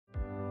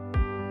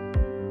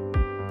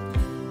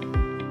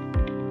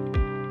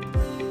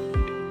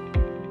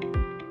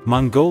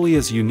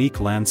Mongolia's unique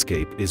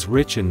landscape is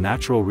rich in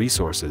natural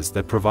resources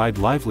that provide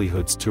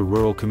livelihoods to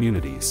rural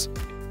communities.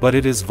 But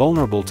it is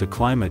vulnerable to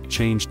climate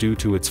change due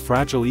to its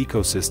fragile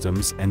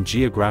ecosystems and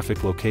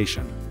geographic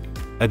location.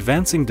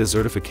 Advancing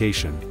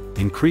desertification,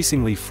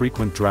 increasingly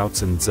frequent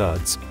droughts and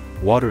floods,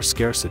 water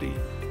scarcity,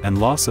 and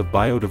loss of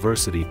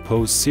biodiversity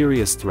pose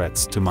serious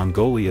threats to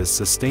Mongolia's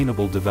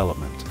sustainable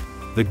development.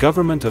 The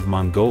government of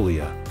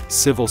Mongolia,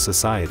 civil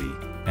society,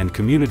 and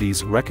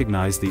communities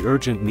recognize the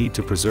urgent need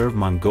to preserve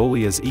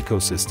Mongolia's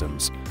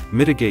ecosystems,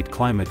 mitigate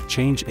climate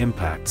change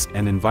impacts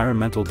and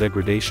environmental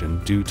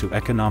degradation due to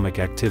economic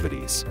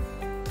activities.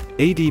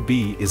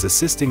 ADB is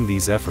assisting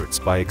these efforts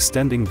by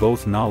extending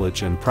both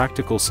knowledge and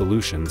practical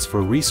solutions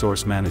for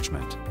resource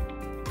management.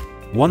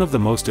 One of the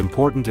most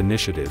important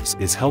initiatives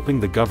is helping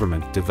the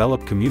government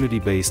develop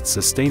community-based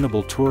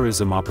sustainable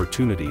tourism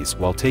opportunities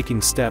while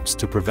taking steps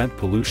to prevent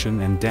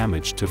pollution and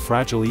damage to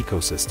fragile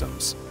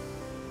ecosystems.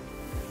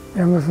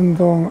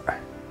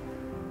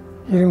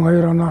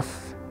 1992 оноос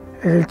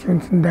эхэлж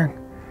үндсэндээ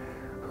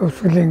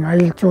Khuvsguлийн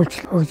аялал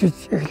жуулчлал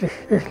хөгжиж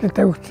эхлэх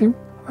тавигдсан юм.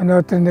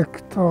 Өнөөдөр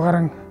нэг 100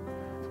 гаруй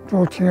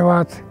жуулчны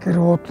бааз гэр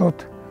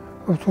уудлууд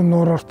Khuvsgul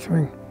нуур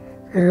орчмын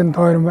иргэн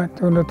тойрон байна.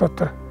 Түүний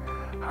дотор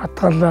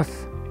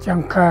Khatgalаас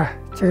Жанхаа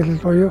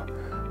чиглэл буюу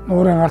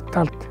нуурын ард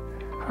талд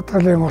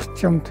Khatгалын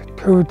орчимд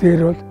төв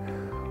дээр бол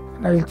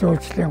аялал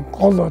жуулчлалын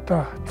гол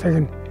одоо цаг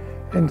нь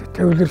энд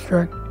төвлөрч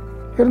байна.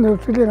 Ер нь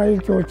Khuvsguлийн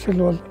аялал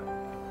жуулчлал бол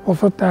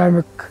улсад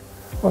аймаг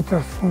улс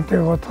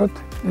хүнтэй бодоход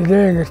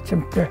нэлээд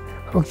эрчимтэй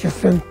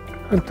хөгжсөн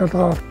хөл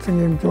толгой орцсон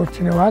юм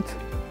жуулчны бааз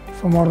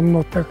сум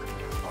орнуудыг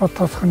хот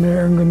тосхны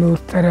өнгө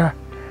нүүр царай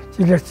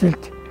жилээс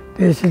жилд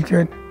дээшилж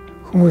байна.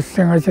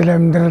 Хүмүүсийн ажил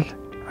амьдрал,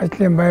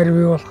 ажлын байр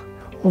бий болох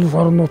улс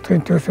орон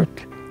нутгийн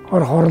төсөвт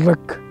ор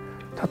хорлог,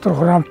 татвар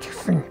хураамж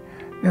гэсэн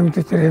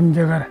нэмэгдэж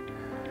хэмжээгээр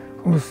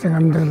хүмүүсийн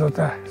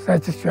амьдралуудаа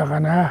сайжирч байгаа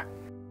наа.